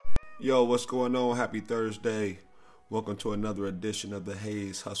Yo, what's going on? Happy Thursday. Welcome to another edition of the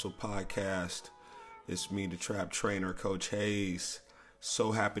Hayes Hustle Podcast. It's me, the trap trainer, Coach Hayes.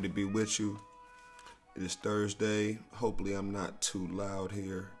 So happy to be with you. It is Thursday. Hopefully I'm not too loud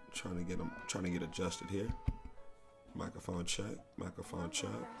here. Trying to get adjusted here. Microphone check.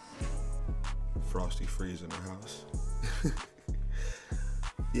 Frosty freeze in the house.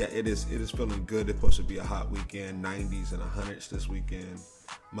 Yeah, it is feeling good. It's supposed to be a hot weekend, 90s and 100s this weekend.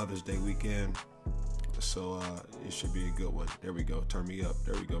 Mother's Day weekend. So it should be a good one. There we go. Turn me up.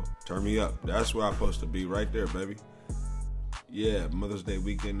 There we go. Turn me up. That's where I'm supposed to be, right there, baby. Yeah, Mother's Day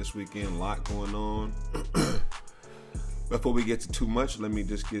weekend this weekend. A lot going on. Before we get to too much, let me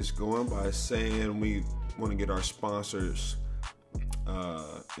just get going by saying we want to get our sponsors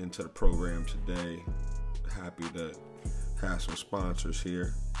into the program today. Happy to have some sponsors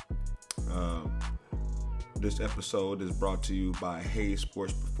here. This episode is brought to you by Hayes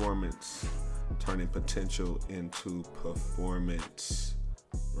Sports Performance, turning potential into performance,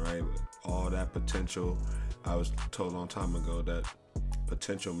 right? All that potential. I was told a long time ago that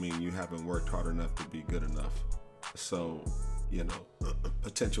potential means you haven't worked hard enough to be good enough. So,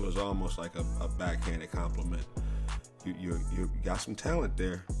 potential is almost like a backhanded compliment. You got some talent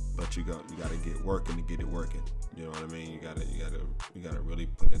there, but you got to get working to get it working. You know what I mean? You gotta really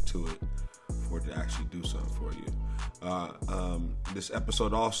put into it for it to actually do something for you. This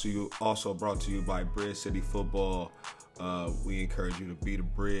episode also brought to you by Bridge City Football. We encourage you to be the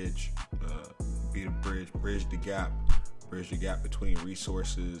bridge, bridge the gap between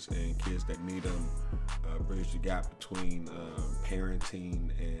resources and kids that need them. Bridge the gap between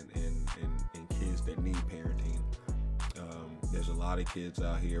parenting and kids that need parenting. There's a lot of kids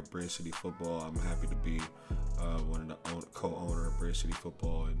out here. Bridge City Football. I'm happy to be one of the co-owner of Bridge City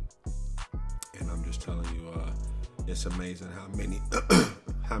Football, and I'm just telling you, it's amazing how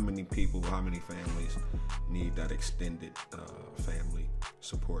many people, how many families need that extended family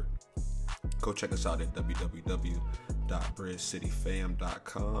support. Go check us out at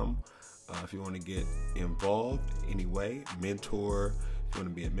www.bridgecityfam.com. If you want to get involved anyway, mentor. If you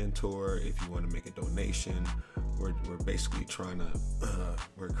want to be a mentor, if you want to make a donation, we're basically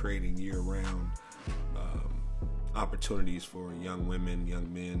we're creating year-round opportunities for young women,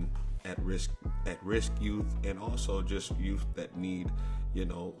 young men, at risk youth, and also just youth that need,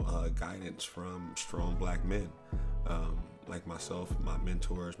 guidance from strong black men, like myself, my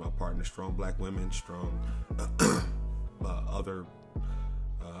mentors, my partners, strong black women, strong other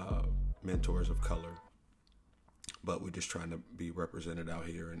mentors of color. But we're just trying to be represented out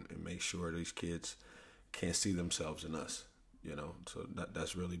here and make sure these kids can't see themselves in us, so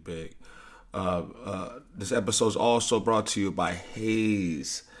that's really big. This episode is also brought to you by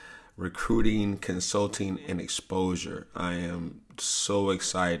Hayes Recruiting, Consulting, and Exposure. I am so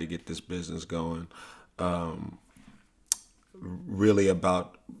excited to get this business going. Really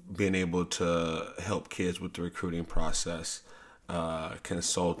about being able to help kids with the recruiting process,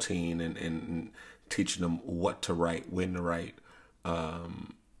 consulting and teaching them what to write, when to write,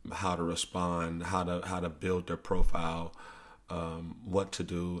 how to respond, how to build their profile, what to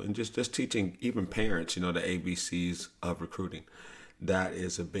do, and just teaching even parents, the ABCs of recruiting. That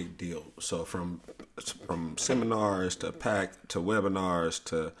is a big deal. So from seminars to PAC to webinars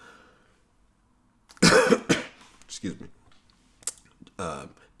to excuse me,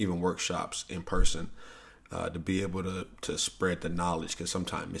 even workshops in person. To be able to spread the knowledge, because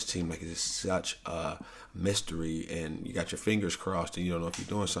sometimes it seems like it's such a mystery and you got your fingers crossed and you don't know if you're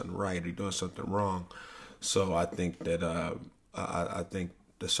doing something right or you're doing something wrong. So I think that I think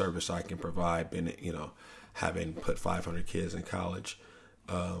the service I can provide, having put 500 kids in college,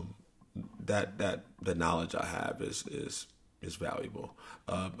 that the knowledge I have is valuable.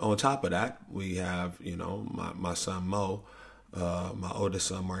 On top of that, we have my son Mo, my oldest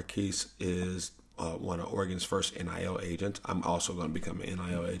son Marquise is one of Oregon's first NIL agents. I'm also going to become an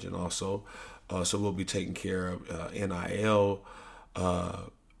NIL agent also. So we'll be taking care of NIL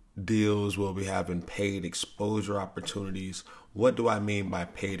deals. We'll be having paid exposure opportunities. What do I mean by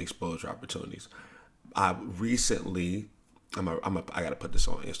paid exposure opportunities? I recently, I got to put this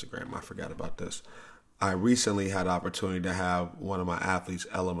on Instagram. I forgot about this. I recently had the opportunity to have one of my athletes,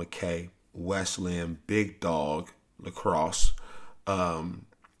 Ella McKay, Wesleyan Big Dog Lacrosse.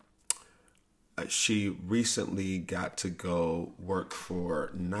 She recently got to go work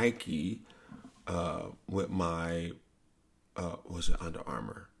for Nike with my, was it Under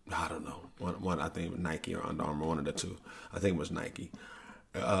Armour? I don't know. One I think Nike or Under Armour, one of the two. I think it was Nike.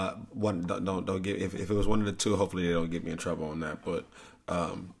 Don't get if it was one of the two. Hopefully they don't get me in trouble on that. But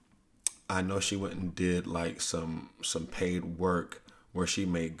I know she went and did like some paid work where she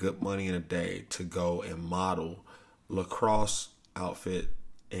made good money in a day to go and model lacrosse outfit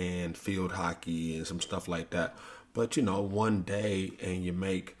and field hockey and some stuff like that. But one day and you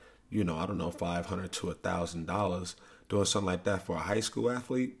make, I don't know, $500 to $1,000 doing something like that for a high school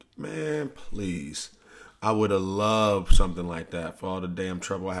athlete, man, please. I would have loved something like that for all the damn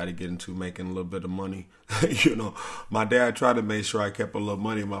trouble I had to get into making a little bit of money. My dad tried to make sure I kept a little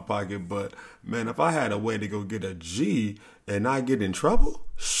money in my pocket, but man, if I had a way to go get a G and not get in trouble,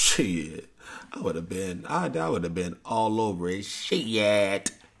 shit, I would have been all over it.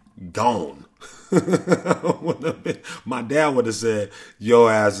 Shit, gone. My dad would have said,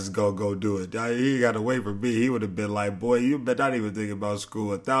 your ass is gonna go do it. He got to wait for me. He would have been like, boy, you bet not even think about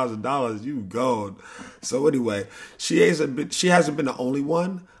school. $1,000, you gone. So anyway, she hasn't been the only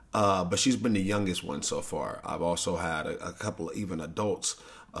one, but she's been the youngest one so far. I've also had a couple of even adults,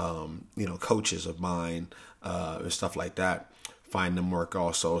 coaches of mine, and stuff like that, find them work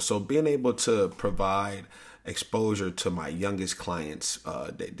also. So being able to provide exposure to my youngest clients,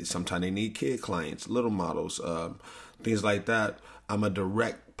 sometimes they need kid clients, little models, things like that. I'm a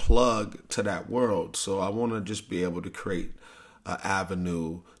direct plug to that world. So I want to just be able to create an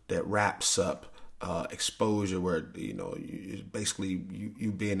avenue that wraps up exposure where, basically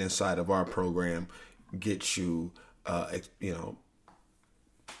you being inside of our program gets you,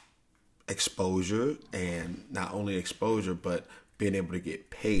 exposure, and not only exposure, but being able to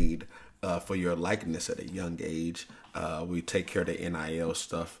get paid for your likeness at a young age. We take care of the NIL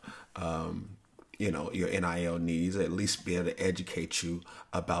stuff, your NIL needs, at least be able to educate you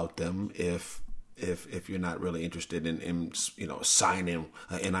about them if you're not really interested in signing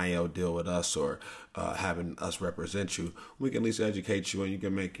an NIL deal with us or having us represent you. We can at least educate you and you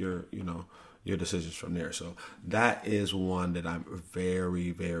can make your decisions from there. So that is one that I'm very,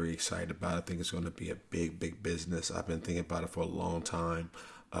 very excited about. I think it's going to be a big, big business. I've been thinking about it for a long time.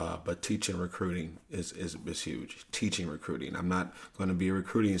 But teaching recruiting is huge. Teaching recruiting. I'm not going to be a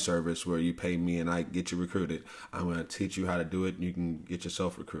recruiting service where you pay me and I get you recruited. I'm going to teach you how to do it and you can get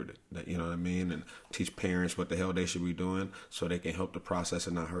yourself recruited. You know what I mean? And teach parents what the hell they should be doing so they can help the process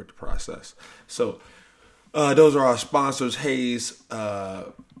and not hurt the process. So those are our sponsors: Hayes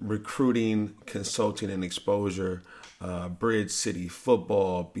Recruiting, Consulting, and Exposure, Bridge City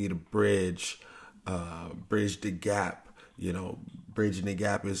Football, Be the Bridge, Bridge the Gap. Bridging the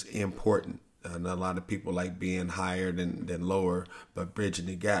gap is important. And a lot of people like being higher than lower, but bridging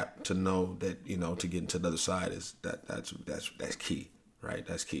the gap to know that, to get into the other side is that's key, right?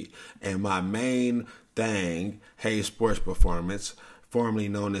 That's key. And my main thing, Hayes Sports Performance, formerly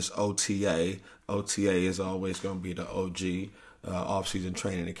known as OTA. OTA is always going to be the OG, Off-Season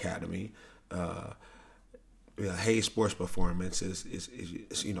Training Academy. Hayes Sports Performance is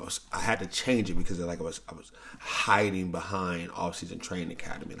I had to change it because I was hiding behind Off-Season Training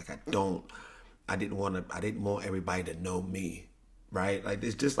Academy. I didn't want everybody to know me, right? Like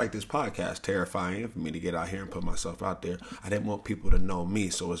it's just like this podcast, terrifying for me to get out here and put myself out there. I didn't want people to know me,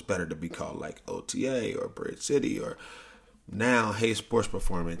 so it's better to be called like OTA or Bridge City, or now Hayes Sports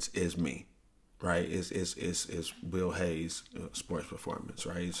Performance is me. Right, is Will Hayes Sports Performance,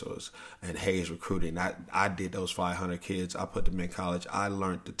 right? So and Hayes Recruiting. I did those 500 kids. I put them in college. I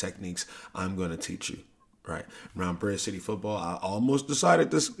learned the techniques I'm going to teach you, right? Around Bridge City Football, I almost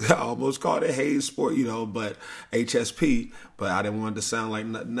decided this. I almost called it Hayes Sport, but HSP. But I didn't want it to sound like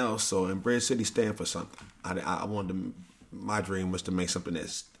nothing else. So in Bridge City, stand for something. I wanted to. My dream was to make something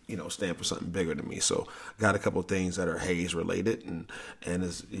that's stand for something bigger than me. So got a couple of things that are Hayes related and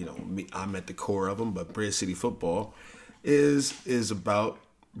is, I'm at the core of them, but Bridge City Football is about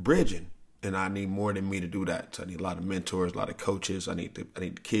bridging, and I need more than me to do that. So I need a lot of mentors, a lot of coaches. I need the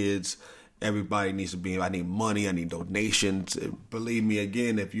kids. Everybody needs to be, I need money. I need donations. Believe me,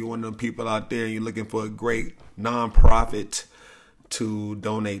 again, if you're one of them people out there and you're looking for a great nonprofit to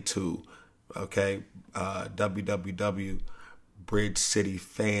donate to, okay,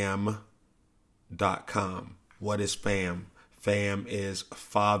 www.bridgecityfam.com. What is FAM? FAM is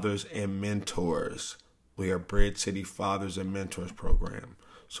Fathers and Mentors. We are Bridge City Fathers and Mentors program.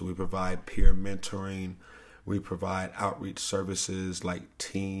 So we provide peer mentoring. We provide outreach services like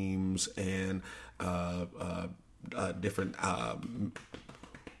teams and different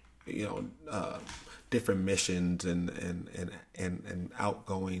different missions and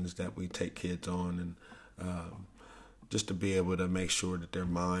outgoings that we take kids on, and just to be able to make sure that their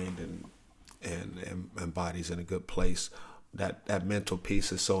mind and body's in a good place. That mental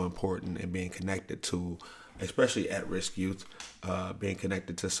piece is so important, and being connected to, especially at-risk youth, being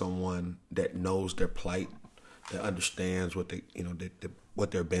connected to someone that knows their plight, that understands what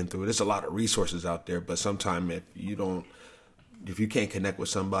what they've been through. There's a lot of resources out there, but sometimes if you don't if you can't connect with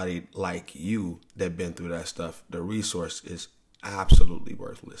somebody like you that been through that stuff, the resource is absolutely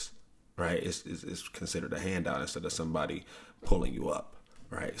worthless, right? It's considered a handout instead of somebody pulling you up,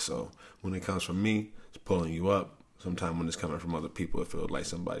 right? So when it comes from me, it's pulling you up. Sometimes when it's coming from other people, it feels like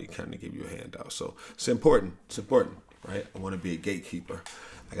somebody kind of give you a handout. So it's important. It's important, right? I want to be a gatekeeper.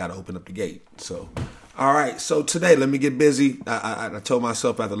 I got to open up the gate. So, all right. So today, let me get busy. I told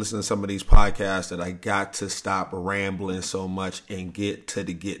myself after listening to some of these podcasts that I got to stop rambling so much and get to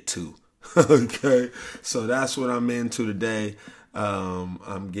the get to. Okay. So that's what I'm into today.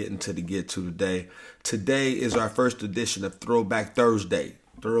 I'm getting to the get to today. Today is our first edition of Throwback Thursday.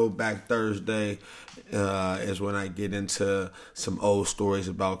 Throwback Thursday is when I get into some old stories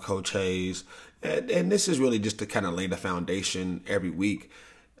about Coach Hayes. And this is really just to kind of lay the foundation every week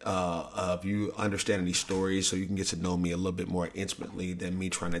of you understanding these stories so you can get to know me a little bit more intimately than me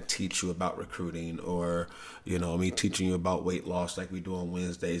trying to teach you about recruiting or, me teaching you about weight loss like we do on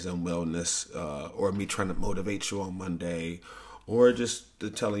Wednesdays and wellness or me trying to motivate you on Monday or just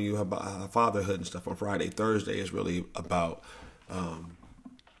telling you about fatherhood and stuff on Friday. Thursday is really about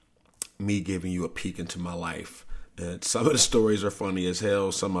me giving you a peek into my life. And some of the stories are funny as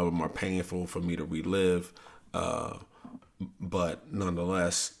hell. Some of them are painful for me to relive. But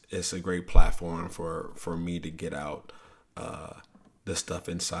nonetheless, it's a great platform for me to get out the stuff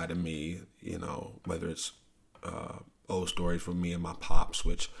inside of me, whether it's old stories from me and my pops,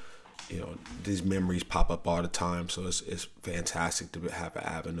 which, these memories pop up all the time. So it's fantastic to have an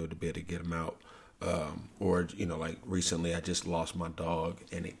avenue to be able to get them out. Or like recently I just lost my dog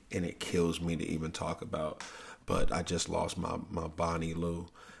and it kills me to even talk about, but I just lost my Bonnie Lou.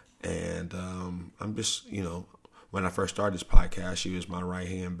 And I'm just, when I first started this podcast, she was my right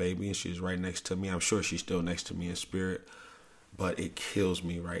hand baby and she was right next to me. I'm sure she's still next to me in spirit, but it kills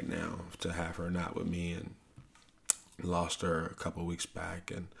me right now to have her not with me, and lost her a couple weeks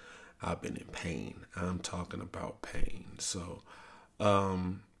back and I've been in pain. I'm talking about pain. So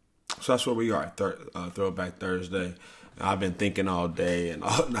that's where we are, Throwback Thursday. I've been thinking all day and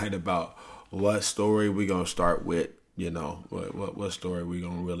all night about what story we going to start with, what story we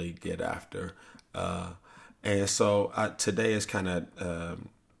going to really get after. And so today is kind of, I'm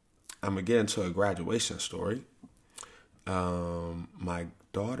going to get into a graduation story. My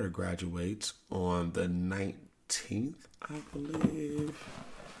daughter graduates on the 19th, I believe.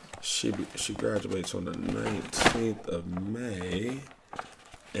 She graduates on the 19th of May.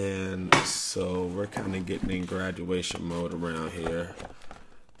 And so we're kind of getting in graduation mode around here.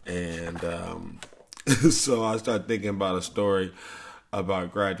 And so I started thinking about a story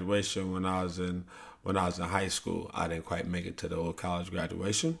about graduation when I was in high school. I didn't quite make it to the old college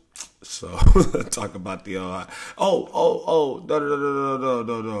graduation. So talk about the no. Hold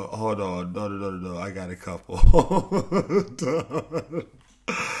on. No. I got a couple.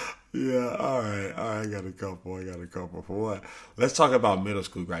 Yeah, all right, I got a couple. For what? Let's talk about middle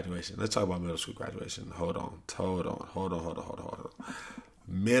school graduation. Hold on.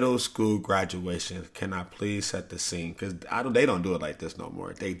 Middle school graduation. Can I please set the scene? Because they don't do it like this no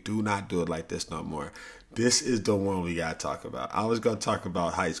more. They do not do it like this no more. This is the one we got to talk about. I was going to talk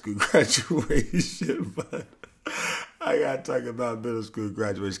about high school graduation, but I got to talk about middle school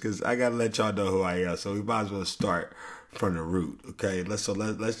graduation because I got to let y'all know who I am. So we might as well start from the root, okay? Let's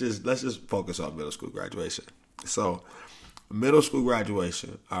just focus on middle school graduation. So, middle school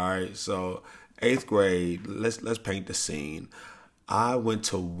graduation. All right. So, 8th grade. Let's paint the scene. I went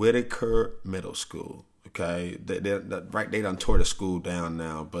to Whitaker Middle School. Okay, they done tore the school down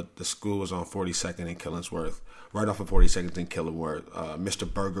now, but the school was on 42nd and Killingsworth, right off of 42nd and Killingsworth.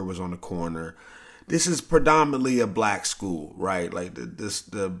 Mr. Berger was on the corner. This is predominantly a black school, right? Like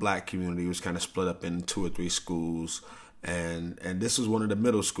the black community was kind of split up in 2 or 3 schools. And this was one of the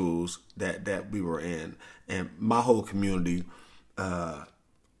middle schools that we were in. And my whole community,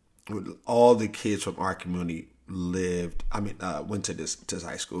 all the kids from our community went to this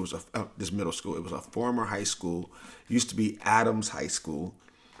high school. It was this middle school. It was a former high school. It used to be Adams High School.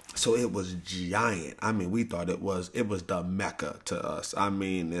 So it was giant. We thought it was the Mecca to us.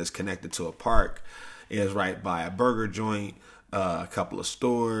 It's connected to a park. It's right by a burger joint. A couple of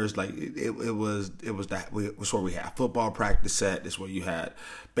stores, like it was where we had football practice at. It's where you had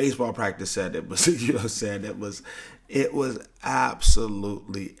baseball practice at. It was, it was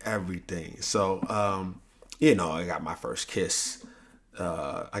absolutely everything. So, I got my first kiss.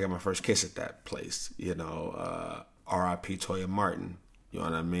 I got my first kiss at that place. R.I.P. Toya Martin. You know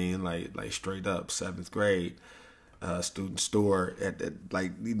what I mean? Like straight up 7th grade. student store at the,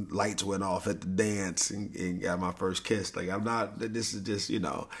 like the lights went off at the dance and got my first kiss. Like I'm not. This is just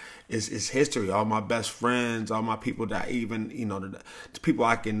it's history. All my best friends, all my people that even the people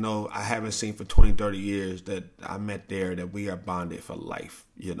I can know I haven't seen for 20, 30 years that I met there, that we are bonded for life.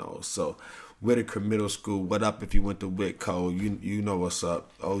 So Whitaker Middle School. What up if you went to Whitco? You know what's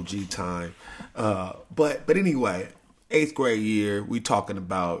up. OG time. But anyway, 8th grade year, we talking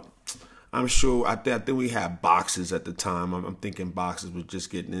about. I'm sure. I think we had boxes at the time. I'm thinking boxes was just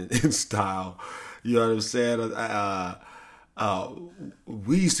getting in style. You know what I'm saying?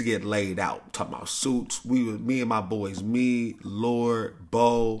 We used to get laid out. Talking about suits. Me and my boys. Me, Lord,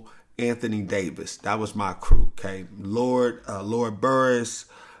 Bo, Anthony Davis. That was my crew. Okay, Lord Burris,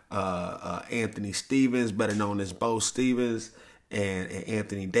 Anthony Stevens, better known as Bo Stevens. And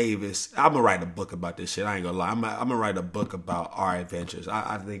Anthony Davis. I'm gonna write a book about this shit. I ain't gonna lie. I'm gonna write a book about our adventures.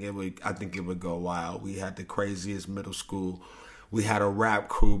 I think it would go wild. We had the craziest middle school. We had a rap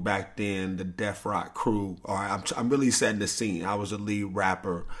crew back then, the Def Rock crew. All right, I'm really setting the scene. I was the lead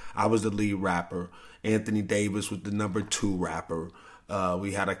rapper. Anthony Davis was the number 2 rapper.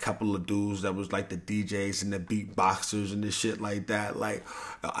 We had a couple of dudes that was like the DJs and the beatboxers and the shit like that. Like,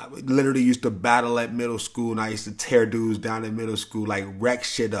 I literally used to battle at middle school, and I used to tear dudes down in middle school, like wreck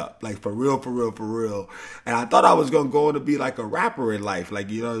shit up, like for real. And I thought I was gonna go on to be like a rapper in life, like,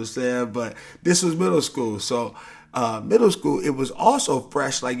 you know what I'm saying? But this was middle school, so middle school, it was also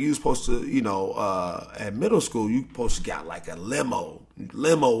fresh. Like, you was supposed to, at middle school, you supposed to get like a limo.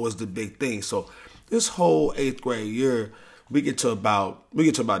 Limo was the big thing. So this whole 8th grade year. We get to about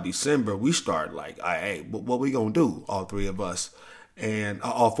December. We start like, hey, what we gonna do? All 3 of us, and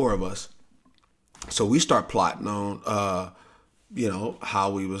all 4 of us. So we start plotting on,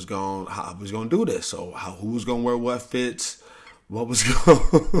 how we was gonna do this. So who was gonna wear what fits, what was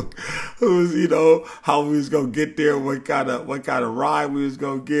going, how we was gonna get there, what kind of ride we was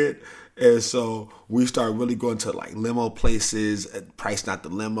gonna get. And so we started really going to like limo places, pricing out the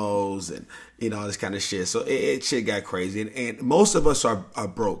limos and, all this kind of shit. So shit got crazy. And most of us are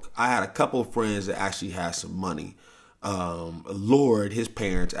broke. I had a couple of friends that actually had some money. Lord, his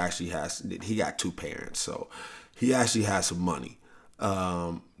parents he got 2 parents. So he actually had some money.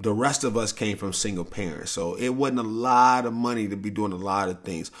 The rest of us came from single parents. So it wasn't a lot of money to be doing a lot of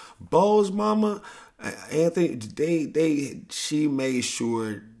things. Bo's mama, Anthony, she made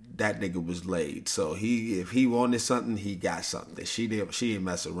sure that nigga was laid. So if he wanted something, he got something. She didn't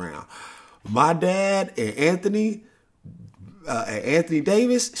mess around. My dad and Anthony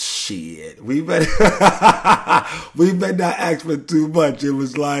Davis, shit, we better not ask for too much. It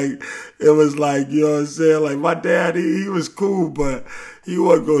was like, you know what I'm saying? Like, my dad, he was cool, but he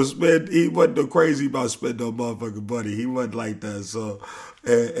wasn't gonna spend. He wasn't no crazy about spending no motherfucking money. He wasn't like that. So.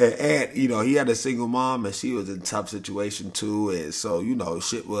 And he had a single mom, and she was in a tough situation too, and so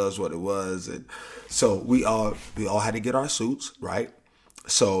shit was what it was, and so we all had to get our suits, right?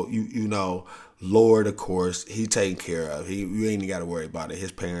 So Lord, of course, he taken care of. You ain't got to worry about it.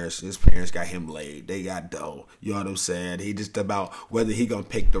 His parents got him laid. They got dough. You know what I'm saying? He just about whether he gonna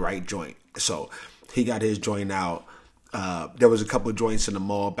pick the right joint. So he got his joint out. There was a couple of joints in the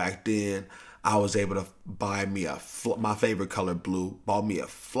mall back then. I was able to buy me my favorite color, blue. Bought me a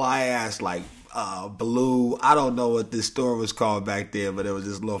fly ass blue. I don't know what this store was called back then, but it was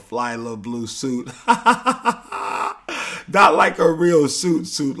this little blue suit. Not like a real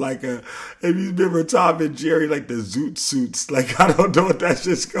suit, like if you remember Tom and Jerry, like the Zoot suits. Like, I don't know what that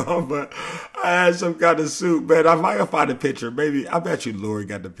shit's called, but I had some kind of suit, man. I might find a picture. Maybe, I bet you Lori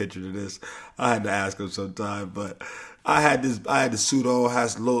got the picture of this. I had to ask him sometime, but I had the suit on,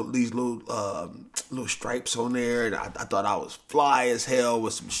 has these little stripes on there, and I thought I was fly as hell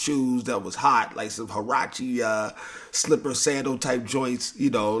with some shoes that was hot, like some Huarache slipper sandal type joints,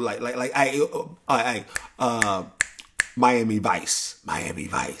 Miami Vice,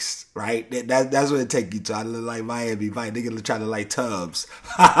 right? That's what it take you to. I look like Miami Vice. Nigga trying to like Tubbs.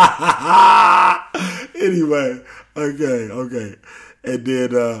 Anyway, okay. And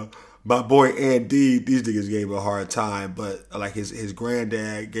then my boy Andy, these niggas gave him a hard time, but like his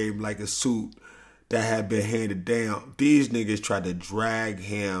granddad gave him like a suit that had been handed down. These niggas tried to drag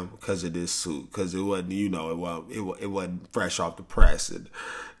him because of this suit, because it wasn't, it wasn't fresh off the press. And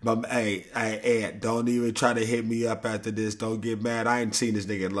hey, Aunt, don't even try to hit me up after this. Don't get mad. I ain't seen this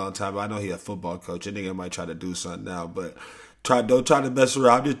nigga in a long time. I know he a football coach. A nigga might try to do something now, but don't try to mess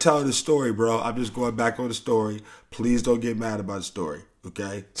around. I'm just telling the story, bro. I'm just going back on the story. Please don't get mad about the story,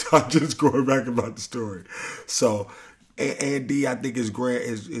 okay? So I'm just going back about the story. So Andy, I think his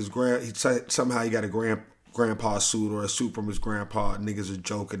grand, somehow he got a grandpa's suit or a suit from his grandpa. Niggas are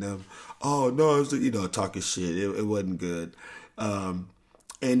joking them. Oh no, it's, talking shit. It wasn't good. And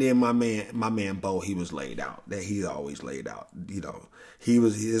then my man Bo, he was laid out. That he always laid out.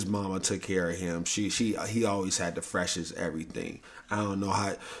 His mama took care of him. He always had the freshest everything. I don't know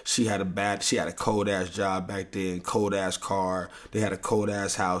how she had a cold ass job back then, cold ass car. They had a cold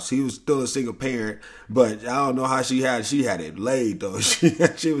ass house. He was still a single parent, but I don't know how she had it laid though.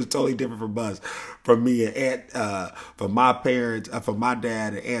 She was totally different from us, from me and Aunt, from my parents, from my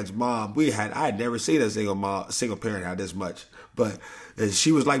dad and Aunt's mom. I had never seen a single parent have this much, but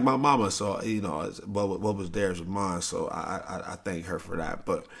she was like my mama, so what was theirs was mine. So I thank her for that.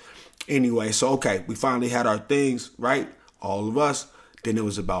 But anyway, so okay, we finally had our things right, all of us. Then it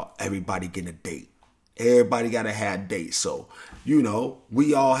was about everybody getting a date. Everybody got to have dates. So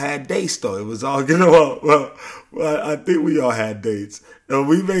we all had dates though. It was all well. I think we all had dates, and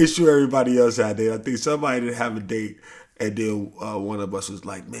we made sure everybody else had dates. I think somebody didn't have a date, and then one of us was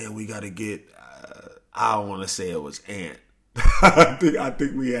like, "Man, we got to get." I don't want to say it was Aunt. I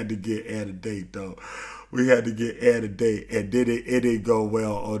think we had to get Aunt a date though. We had to get Aunt a date, and then it didn't go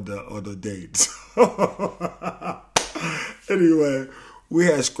well on the dates. Anyway, we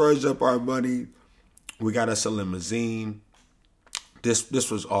had scrounged up our money. We got us a limousine. This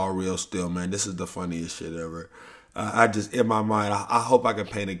was all real still, man. This is the funniest shit ever. I just, in my mind, I hope I can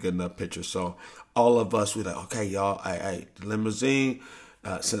paint a good enough picture. So all of us, we like, okay, y'all, the limousine.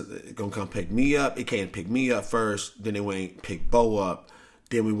 So it's gonna come pick me up. It came pick me up first. Then it went and pick Bo up.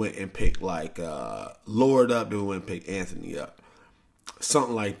 Then we went and picked Lord up. Then we went and picked Anthony up.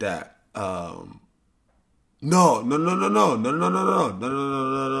 Something like that. No.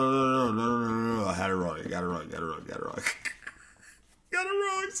 I had it wrong. Got it wrong. Got it wrong.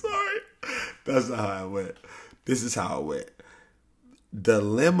 Sorry. That's not how it went. This is how it went. The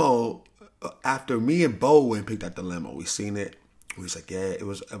limo. After me and Bo went and picked out the limo, we seen it. We was like, yeah, it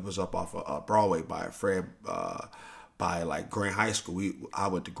was up off of Broadway by a friend, by like Grant High School. I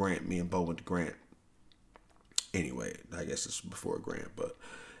went to Grant. Me and Bo went to Grant. Anyway, I guess it's before Grant, but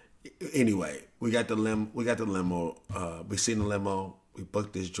anyway, we got the limo. We seen the limo. We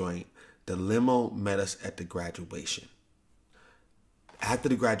booked this joint. The limo met us at the graduation. After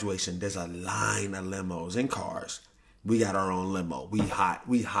the graduation, there's a line of limos and cars. We got our own limo. We hot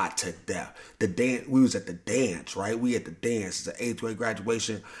to death. We was at the dance, right? We at the dance. It's an 8th grade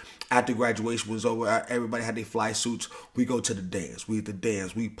graduation. After graduation was over, everybody had their fly suits. We go to the dance. We at the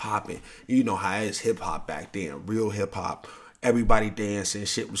dance. We popping. You know how it is hip hop back then. Real hip hop. Everybody dancing.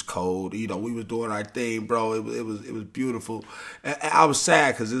 Shit was cold. We was doing our thing, bro. It was beautiful. And I was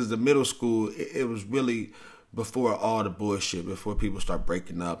sad because it was the middle school. It was really before all the bullshit, before people start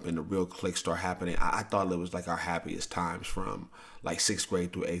breaking up and the real cliques start happening. I thought it was like our happiest times from like 6th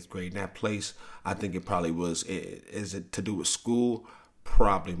grade through 8th grade. In that place, I think it probably was. Is it to do with school?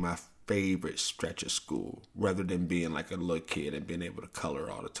 Probably my favorite stretch of school, rather than being like a little kid and being able to color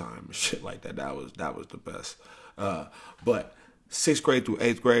all the time and shit like that. That was the best. But 6th grade through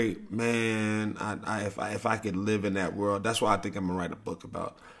 8th grade, man, if I could live in that world, that's why I think I'm gonna write a book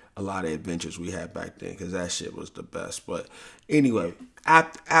about a lot of adventures we had back then, because that shit was the best. But anyway,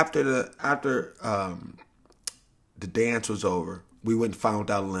 after the dance was over, we went and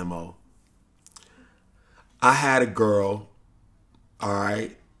found out a limo. I had a girl. All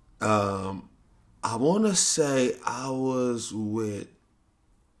right. I want to say I was with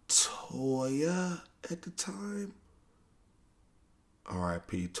Toya at the time.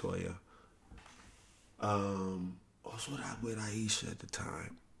 R.I.P. Toya. I was with Aisha at the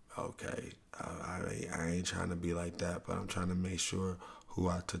time. Okay, I ain't trying to be like that, but I'm trying to make sure who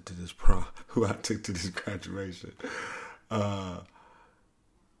I took to this graduation.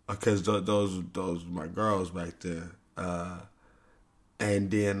 Because those were my girls back then. And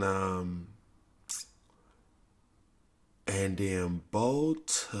then Bo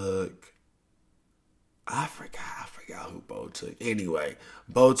took. I forgot who Bo took. Anyway,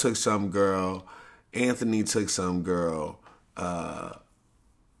 Bo took some girl. Anthony took some girl.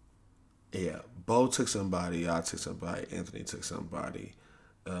 Yeah, Bo took somebody. I took somebody. Anthony took somebody.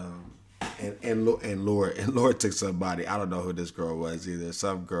 And Lord took somebody. I don't know who this girl was either.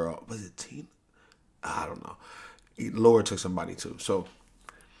 Some girl. Was it Tina? I don't know. Lord took somebody too. So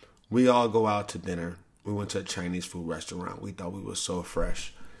we all go out to dinner. We went to a Chinese food restaurant. We thought we were so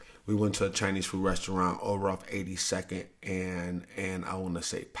fresh. We went to a Chinese food restaurant over off 82nd and I want to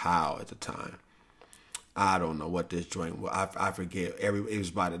say Pow at the time. I don't know what this joint was. I forget. It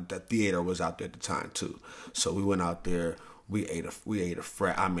was by the theater was out there at the time too. So we went out there. we ate a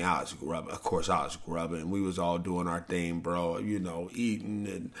frat. I mean, I was grubbing. Of course, I was grubbing. We was all doing our thing, bro.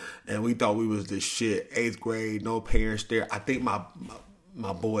 Eating and we thought we was the shit. 8th grade, no parents there. I think my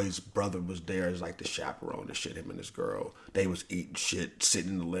boy's brother was there as like the chaperone and shit. Him and this girl, they was eating shit,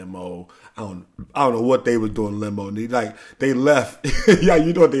 sitting in the limo. I don't know what they was doing in the limo. And they left. Yeah,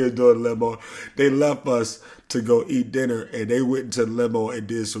 you know what they was doing in the limo. They left us to go eat dinner, and they went into the limo and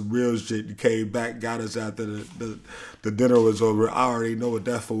did some real shit and came back, got us after the dinner was over. I already know what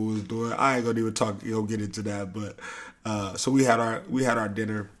that fool was doing. I ain't gonna even get into that. But so we had our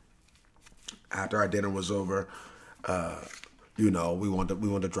dinner. After our dinner was over, we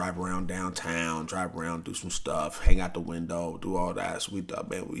wanted to drive around downtown, drive around, do some stuff, hang out the window, do all that. So we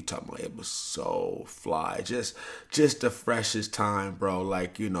thought, man, it was so fly. Just the freshest time, bro.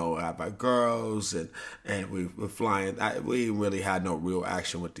 Like, have our girls and we were flying. We really had no real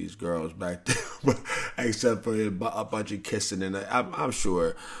action with these girls back then, except for a bunch of kissing. And I'm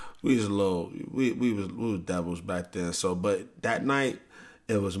sure we was devils back then. So, but that night,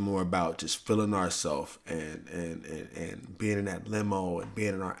 it was more about just feeling ourselves and being in that limo and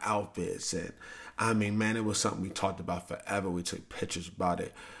being in our outfits. And I mean, man, it was something we talked about forever. We took pictures about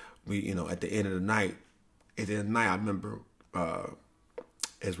it. We, at the end of the night, I remember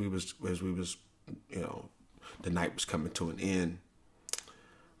as we was, the night was coming to an end.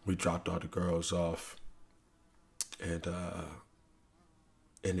 We dropped all the girls off, and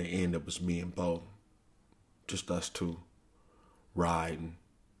in the end, it was me and Bo, just us two, riding.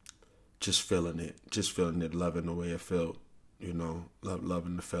 Just feeling it, loving the way it felt,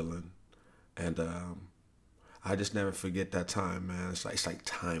 loving the feeling. And I just never forget that time, man. It's like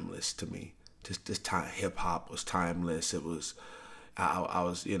timeless to me. Just this time, hip hop was timeless. It was, I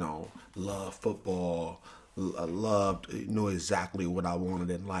was, loved football. I knew exactly what I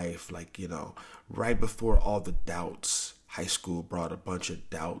wanted in life. Like, right before all the doubts, high school brought a bunch of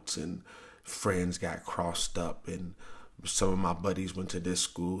doubts and friends got crossed up, and some of my buddies went to this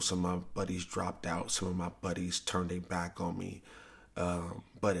school. Some of my buddies dropped out. Some of my buddies turned their back on me.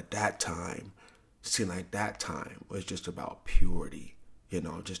 But at that time, it seemed like that time was just about purity,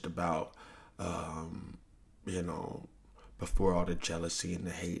 just about, before all the jealousy and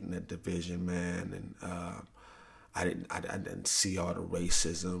the hate and the division, man. And I didn't see all the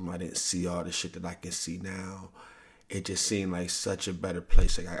racism. I didn't see all the shit that I can see now. It just seemed like such a better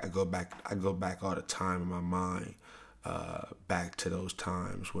place. Like I go back all the time in my mind. Back to those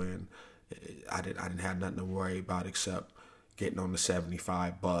times when I didn't have nothing to worry about except getting on the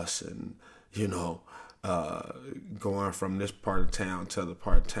 75 bus and going from this part of town to the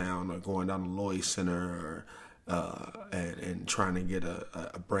part of town, or going down to Lloyd Center, or and trying to get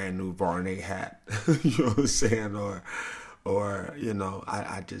a brand new Varney hat. You know what I'm saying? Or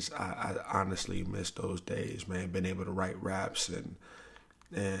I honestly miss those days, man. Being able to write raps and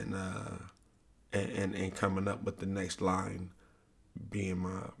coming up with the next line being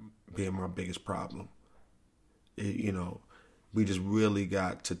my biggest problem. We just really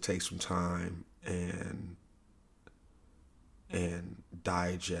got to take some time and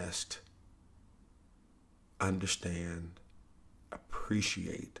digest, understand,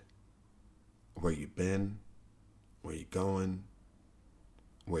 appreciate where you've been, where you're going,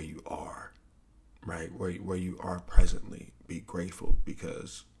 where you are, right? Where you are presently. Be grateful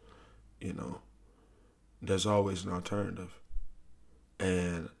because, there's always an alternative.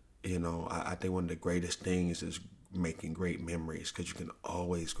 And, I think one of the greatest things is making great memories, because you can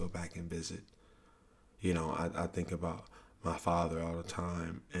always go back and visit. I think about my father all the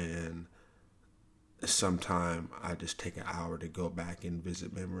time, and sometimes I just take an hour to go back and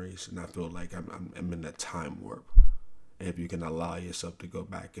visit memories, and I feel like I'm in that time warp. And if you can allow yourself to go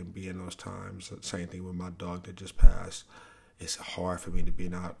back and be in those times, same thing with my dog that just passed. It's hard for me to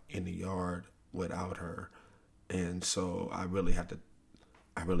be out in the yard without her, and so I really had to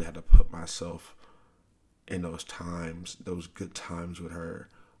put myself in those times, those good times with her,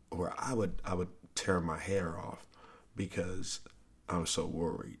 or I would tear my hair off because I'm so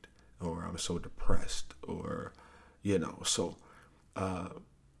worried, or I'm so depressed, or so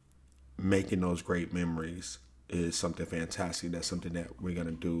making those great memories is something fantastic. That's something that we're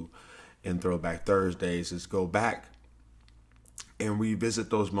gonna do in Throwback Thursdays, is go back and revisit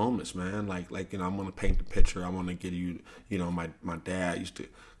those moments, man. Like I'm gonna paint the picture. I want to give you, my dad used to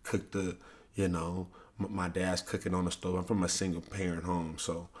cook my dad's cooking on the stove. I'm from a single parent home,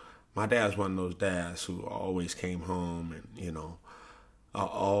 so my dad's one of those dads who always came home, and I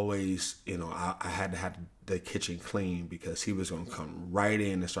always, I had to have the kitchen clean because he was gonna come right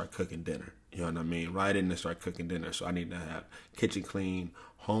in and start cooking dinner. You know what I mean? Right in and start cooking dinner. So I need to have kitchen clean.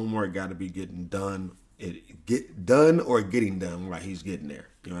 Homework got to be getting done it get done or getting done, right? He's getting there.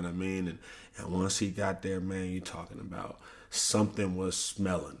 You know what I mean? And once he got there, man, you talking about something was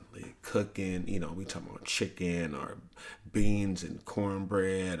smelling, like cooking. You know, we talking about chicken or beans and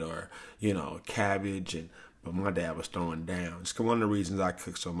cornbread or cabbage and. But my dad was throwing down. It's one of the reasons I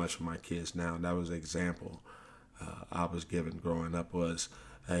cook so much for my kids now. That was an example I was given growing up was,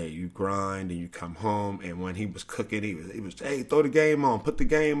 hey, you grind and you come home. And when he was cooking, he was, hey, throw the game on, put the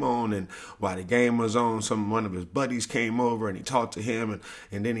game on. And while the game was on, one of his buddies came over and he talked to him,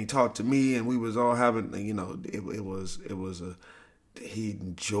 and then he talked to me, and we was all having, he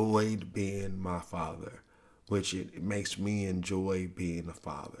enjoyed being my father, which it makes me enjoy being a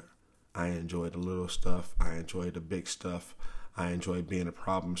father. I enjoy the little stuff. I enjoy the big stuff. I enjoy being a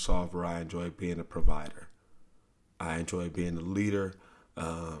problem solver. I enjoy being a provider. I enjoy being a leader.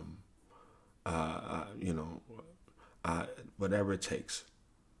 Whatever it takes.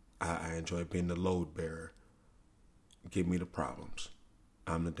 I enjoy being the load bearer. Give me the problems.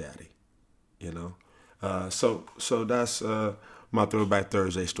 I'm the daddy. So that's my Throwback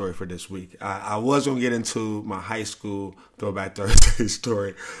Thursday story for this week. I was going to get into my high school Throwback Thursday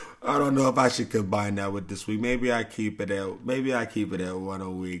story. I don't know if I should combine that with this week. Maybe I keep it at one a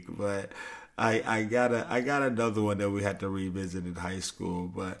week, but I got another one that we had to revisit in high school.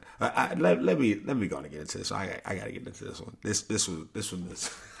 But let me go and get into this. I got to get into this one. This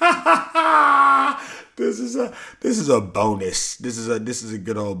is a bonus. This is a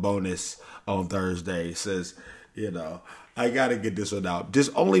good old bonus on Thursday. It says, I gotta get this one out.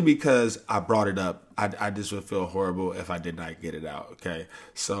 Just only because I brought it up. I just would feel horrible if I did not get it out. Okay.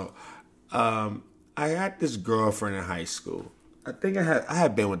 So I had this girlfriend in high school. I think I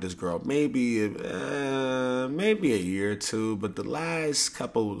had been with this girl maybe a year or two, but the last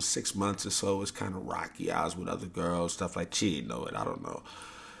 6 months or so was kind of rocky. I was with other girls, stuff like she didn't know it. I don't know.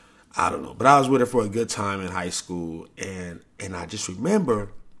 But I was with her for a good time in high school, and I just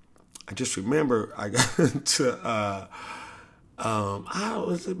remember I got into I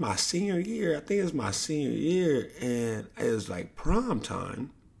was in my senior year. I think it was my senior year, and it was like prom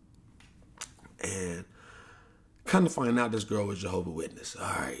time. And come to find out, this girl was Jehovah's Witness. All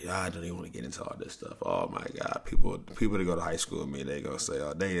right, I don't even want to get into all this stuff. Oh my God, people that go to high school with me, they gonna say,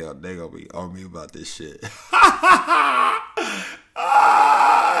 oh, they gonna be on me about this shit.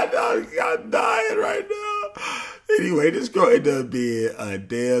 I'm dying right now. Anyway, this girl ended up being a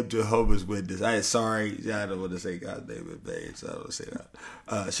damn Jehovah's Witness. I don't want to say God's name in vain, so I don't want to say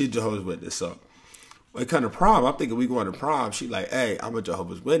that. She's Jehovah's Witness. So when it comes to prom, I'm thinking we going to prom. She like, hey, I'm a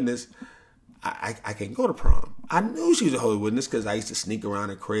Jehovah's Witness. I can go to prom. I knew she was a Jehovah's Witness because I used to sneak around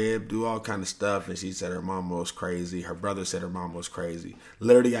the crib, do all kind of stuff, and she said her mom was crazy. Her brother said her mom was crazy.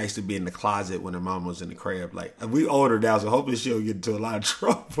 Literally, I used to be in the closet when her mom was in the crib. Like, we older now, so hopefully she'll get into a lot of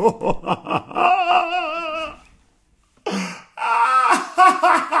trouble.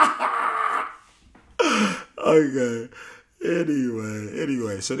 Okay.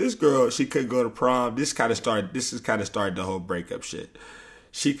 Anyway, so this girl, she couldn't go to prom. This is kind of started the whole breakup shit.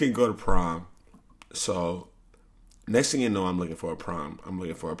 She couldn't go to prom. So next thing you know, I'm looking for a prom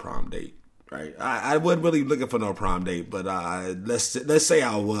date. Right? I wasn't really looking for no prom date, but let's say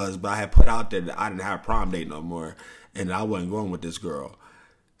I was, but I had put out there that I didn't have a prom date no more, and I wasn't going with this girl.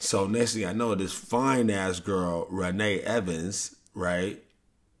 So next thing I know, this fine ass girl, Renee Evans, right?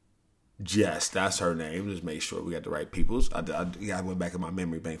 Jess, that's her name. Just make sure we got the right peoples. I went back in my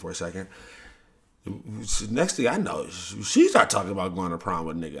memory bank for a second. Next thing I know, she started talking about going to prom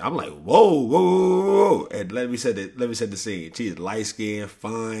with a nigga. I'm like, whoa. And let me set the scene. She is light skinned,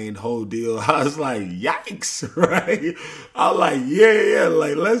 fine, whole deal. I was like, yikes, right? I was like, yeah,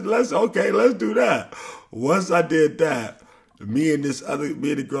 like let's do that. Once I did that, me and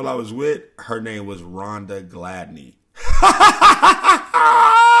the girl I was with, her name was Rhonda Gladney.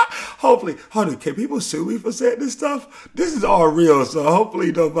 Hopefully, can people sue me for saying this stuff? This is all real, so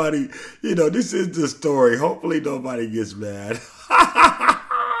hopefully nobody, this is the story. Hopefully nobody gets mad.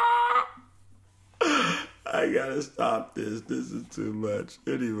 I gotta stop this. This is too much.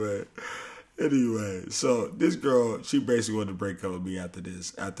 Anyway, so this girl, she basically wanted to break up with me after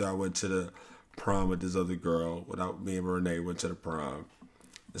this. After I went to the prom with this other girl, me and Renee went to the prom.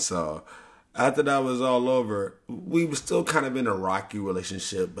 So after that was all over, we were still kind of in a rocky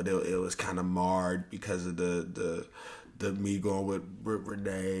relationship, but it was kind of marred because of the me going with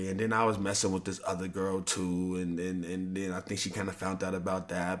Renee, and then I was messing with this other girl too, and then I think she kind of found out about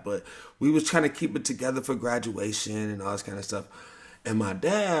that. But we was trying to keep it together for graduation and all this kind of stuff. And my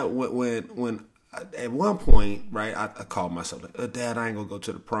dad, when at one point, right, I called myself like, Dad, I ain't gonna go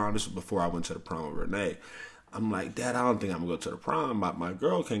to the prom. This was before I went to the prom with Renee. I'm like, Dad, I don't think I'm gonna go to the prom. My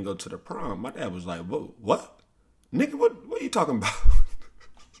girl can't go to the prom. My dad was like, whoa, what? Nigga, what are you talking about?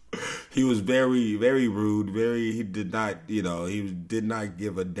 He was very, very rude. He did not, he did not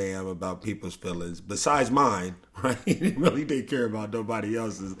give a damn about people's feelings besides mine, right? He really didn't care about nobody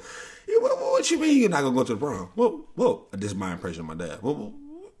else's. What you mean you're not gonna go to the prom? Whoa. This is my impression of my dad. What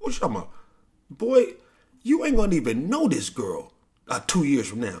you talking about? Boy, you ain't gonna even know this girl 2 years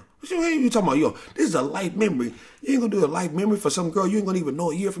from now. What you talking about? Yo, this is a life memory. You ain't gonna do a life memory for some girl you ain't gonna even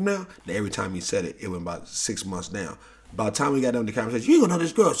know a year from now? And every time he said it, it went about 6 months down. By the time we got done with the conversation, you ain't gonna know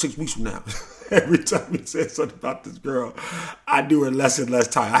this girl 6 weeks from now. Every time he said something about this girl, I knew her less and less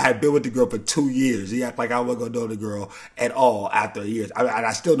time. I had been with the girl for 2 years. He acted like I wasn't gonna know the girl at all after years.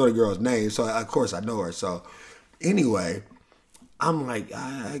 I still know the girl's name, so of course I know her. So anyway, I'm like,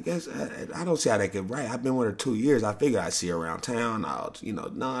 I guess I don't see how that could right. I've been with her 2 years. I figured I'd see her around town.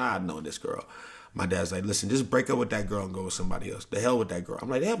 I know this girl. My dad's like, listen, just break up with that girl and go with somebody else. The hell with that girl. I'm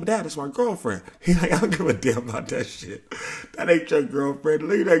like, yeah, but Dad, that's my girlfriend. He's like, I don't give a damn about that shit. That ain't your girlfriend.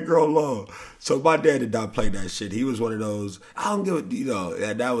 Leave that girl alone. So my dad did not play that shit. He was one of those, I don't give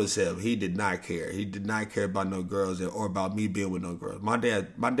a, that was him. He did not care. He did not care about no girls or about me being with no girls. My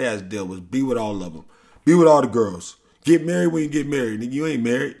dad's deal was be with all of them. Be with all the girls. Get married when you get married. Nigga, you ain't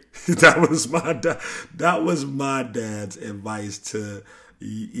married. That was my dad's advice to,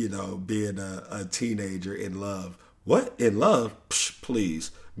 being a teenager in love. What? In love? Psh,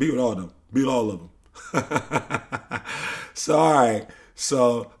 please. Be with all of them. Be with all of them. So, all right.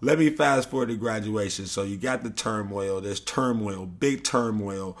 So, let me fast forward to graduation. So, you got the turmoil. There's turmoil, big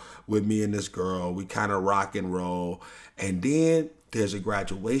turmoil with me and this girl. We kind of rock and roll. And then there's a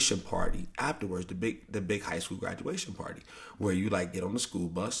graduation party afterwards, the big high school graduation party, where you like get on the school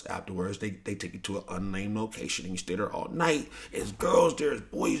bus afterwards. They take you to an unnamed location and you stay there all night. There's girls there, there's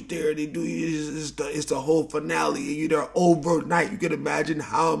boys there. They do it's the whole finale and you're there overnight. You can imagine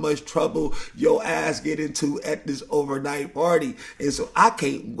how much trouble your ass get into at this overnight party. And so I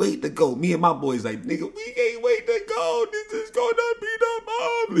can't wait to go. Me and my boys like, nigga, we can't wait to go. This is gonna be the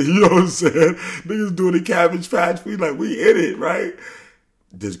bomb. You know what I'm saying? Niggas doing the Cabbage Patch. We like, we in it, right?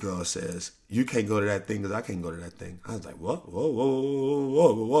 This girl says, you can't go to that thing because I can't go to that thing. I was like, what?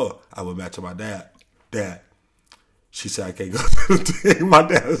 Whoa. I went back to my dad. Dad, she said I can't go to the thing. My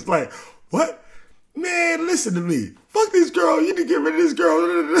dad was like, what? Man, listen to me. Fuck this girl. You need to get rid of this girl.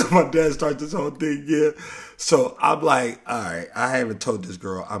 My dad starts this whole thing, yeah. So I'm like, all right, I haven't told this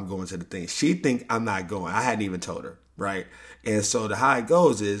girl I'm going to the thing. She think I'm not going. I hadn't even told her, right? And so how it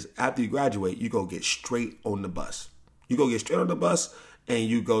goes is after you graduate, you go get straight on the bus. You go get straight on the bus and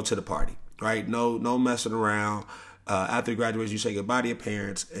you go to the party, right? No messing around. After graduation, you say goodbye to your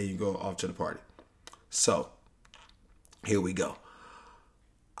parents and you go off to the party. So here we go.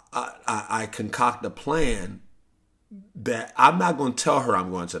 I concoct a plan that I'm not going to tell her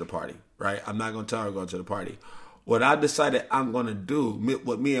I'm going to the party, right? I'm not going to tell her I'm going to the party. What I decided I'm going to do,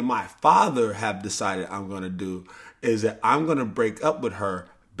 what me and my father have decided I'm going to do, is that I'm going to break up with her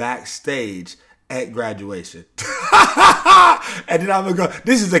backstage at graduation. And then I'm going to go,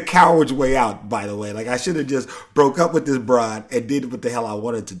 this is a coward's way out, by the way. Like, I should have just broke up with this broad and did what the hell I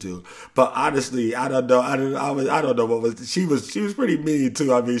wanted to do. But honestly, I don't know. I don't know what was, she was pretty mean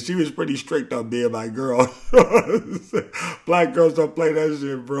too. I mean, she was pretty strict on being my girl. Black girls don't play that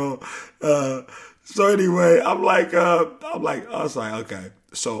shit, bro. So anyway, I was like, okay.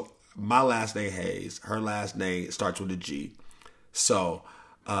 So my last name Hayes, her last name starts with a G. So,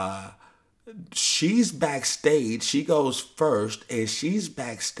 she's backstage. She goes first, and she's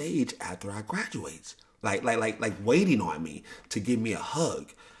backstage after I graduate, like waiting on me to give me a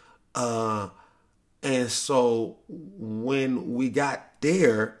hug. And so when we got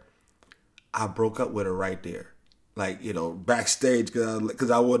there, I broke up with her right there, like backstage,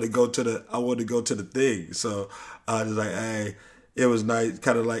 because I wanted to go to the thing. So I was like, hey. It was nice,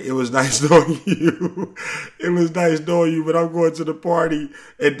 kind of like, it was nice knowing you. It was nice knowing you, but I'm going to the party.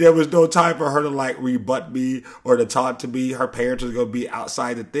 And there was no time for her to like rebut me or to talk to me. Her parents was going to be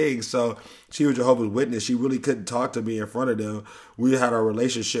outside the thing. So she was Jehovah's Witness. She really couldn't talk to me in front of them. We had our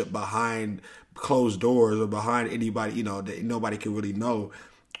relationship behind closed doors or behind anybody, that nobody could really know.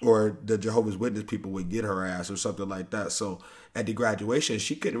 Or the Jehovah's Witness people would get her ass or something like that. So at the graduation,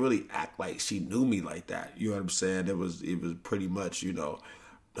 she couldn't really act like she knew me like that. You know what I'm saying? It was pretty much, it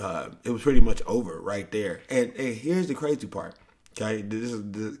was pretty much over right there. And here's the crazy part. Okay, this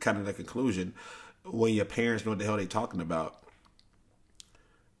is kind of the conclusion. When your parents know what the hell they talking about.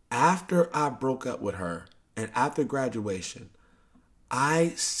 After I broke up with her and after graduation,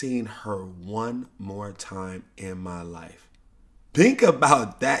 I seen her one more time in my life. Think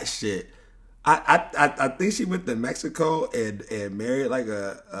about that shit. I think she went to Mexico and married like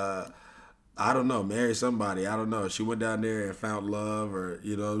I don't know, married somebody. I don't know. She went down there and found love, or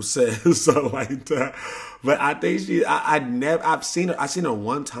you know what I'm saying, something like that. But I think I've seen her. I seen her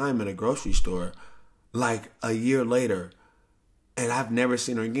one time in a grocery store, like a year later, and I've never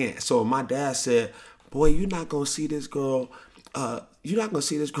seen her again. So my dad said, "Boy, you're not gonna see this girl. You're not gonna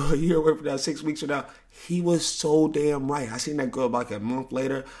see this girl a year away from now, 6 weeks from now." He was so damn right. I seen that girl like a month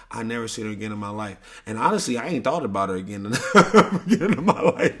later. I never seen her again in my life. And honestly, I ain't thought about her again in my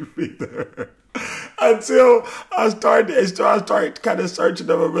life either. Until I started kind of searching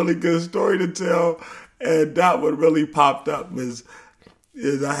of a really good story to tell. And that one really popped up is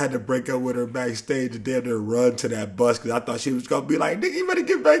I had to break up with her backstage and damn near run to that bus because I thought she was going to be like, "Nigga, you better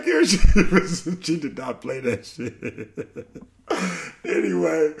get back here." She did not play that shit.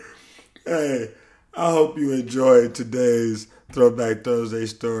 Anyway, hey, I hope you enjoyed today's Throwback Thursday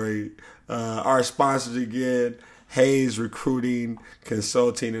story. Our sponsors again, Hayes Recruiting,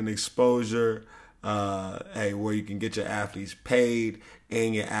 Consulting, and Exposure. Where you can get your athletes paid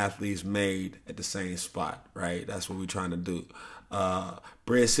and your athletes made at the same spot, right? That's what we're trying to do.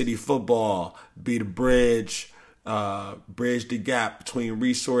 Bridge City Football, be the bridge, bridge the gap between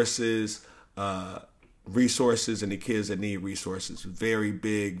resources and the kids that need resources. Very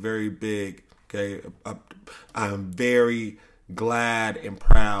big, very big. Okay, I'm very glad and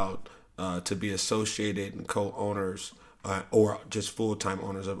proud to be associated and co-owners or just full-time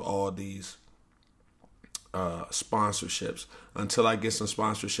owners of all these sponsorships. Until I get some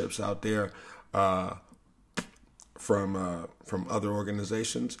sponsorships out there from other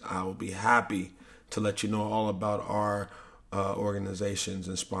organizations, I will be happy to let you know all about our organizations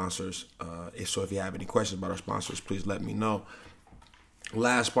and sponsors. If you have any questions about our sponsors, please let me know.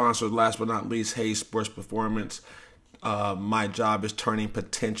 Last sponsor, last but not least, Hayes Sports Performance. My job is turning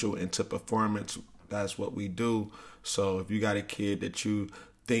potential into performance. That's what we do. So if you got a kid that you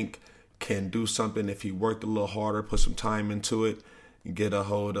think can do something, if he worked a little harder, put some time into it, get a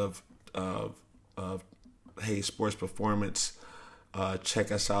hold of Hayes Sports Performance.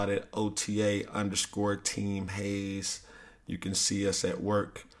 Check us out at OTA_Team Hayes. You can see us at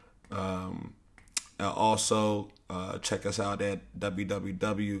work. Also, check us out at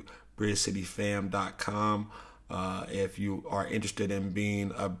www.bridgecityfam.com. If you are interested in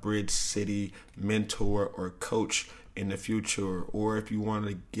being a Bridge City mentor or coach in the future, or if you want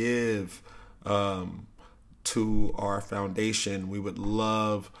to give to our foundation, we would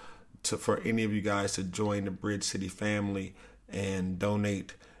love for any of you guys to join the Bridge City family and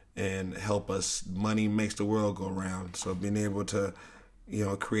donate and help us. Money makes the world go round. So being able to,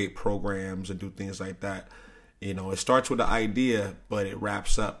 create programs and do things like that, it starts with the idea, but it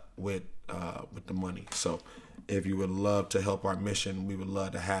wraps up with the money. So if you would love to help our mission, we would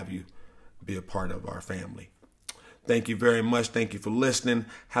love to have you be a part of our family. Thank you very much. Thank you for listening.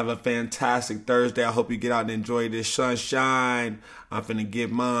 Have a fantastic Thursday. I hope you get out and enjoy this sunshine. I'm finna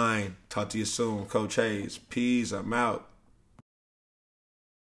get mine. Talk to you soon. Coach Hayes. Peace. I'm out.